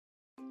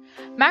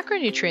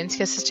Macronutrients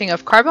consisting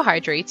of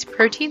carbohydrates,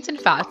 proteins, and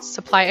fats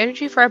supply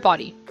energy for our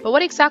body, but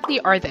what exactly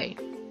are they?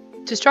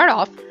 To start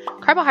off,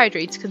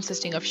 carbohydrates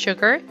consisting of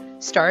sugar,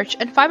 starch,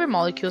 and fiber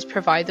molecules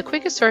provide the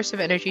quickest source of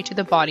energy to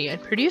the body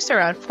and produce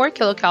around 4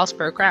 kilocalories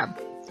per gram.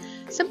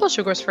 Simple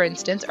sugars, for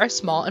instance, are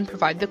small and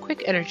provide the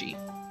quick energy.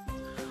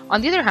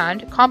 On the other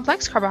hand,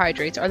 complex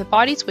carbohydrates are the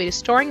body's way to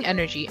storing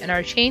energy and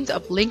are chains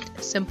of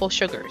linked simple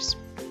sugars.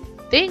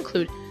 They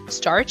include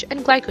starch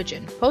and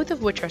glycogen, both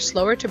of which are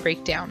slower to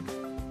break down.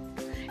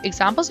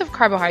 Examples of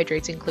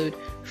carbohydrates include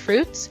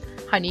fruits,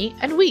 honey,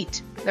 and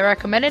wheat. The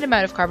recommended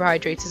amount of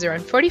carbohydrates is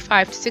around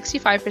 45 to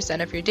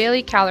 65% of your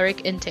daily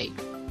caloric intake.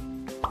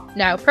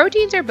 Now,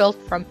 proteins are built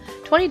from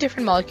 20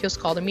 different molecules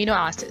called amino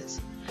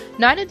acids.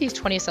 9 of these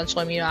 20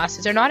 essential amino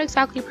acids are not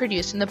exactly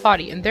produced in the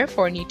body and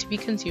therefore need to be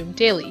consumed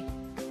daily.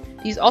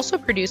 These also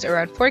produce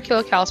around 4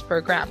 kilocalories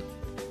per gram.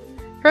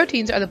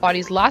 Proteins are the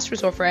body's last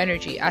resort for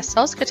energy as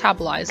cells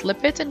catabolize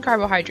lipids and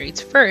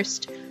carbohydrates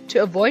first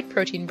to avoid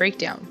protein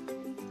breakdown.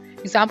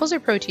 Examples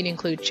of protein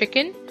include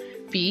chicken,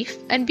 beef,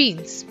 and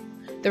beans.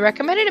 The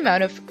recommended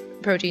amount of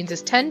proteins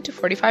is 10 to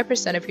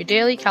 45% of your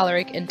daily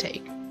caloric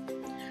intake.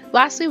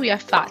 Lastly, we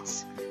have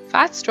fats.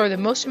 Fats store the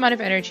most amount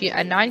of energy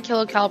at 9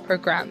 kilocalories per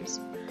gram.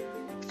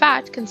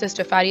 Fat consists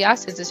of fatty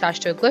acids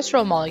attached to a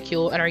glycerol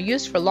molecule and are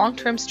used for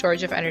long-term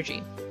storage of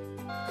energy.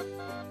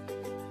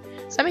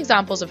 Some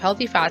examples of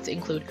healthy fats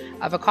include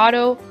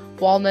avocado,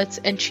 walnuts,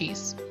 and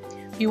cheese.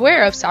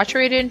 Beware of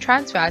saturated and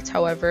trans fats,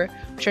 however,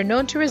 which are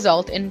known to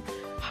result in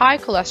high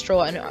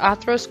cholesterol and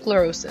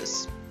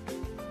atherosclerosis.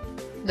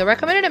 The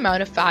recommended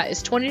amount of fat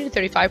is 20 to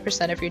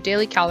 35% of your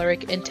daily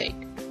caloric intake.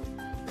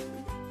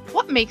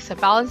 What makes a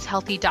balanced,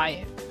 healthy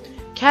diet?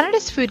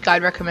 Canada's Food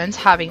Guide recommends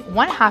having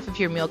 1/2 of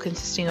your meal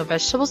consisting of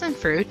vegetables and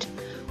fruit,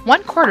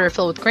 1/4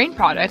 filled with grain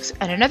products,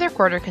 and another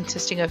quarter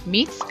consisting of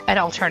meats and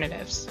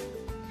alternatives.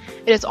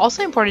 It is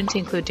also important to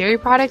include dairy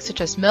products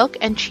such as milk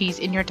and cheese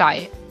in your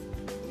diet.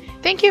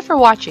 Thank you for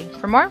watching.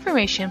 For more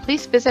information,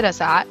 please visit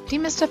us at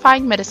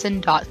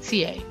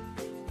demystifyingmedicine.ca.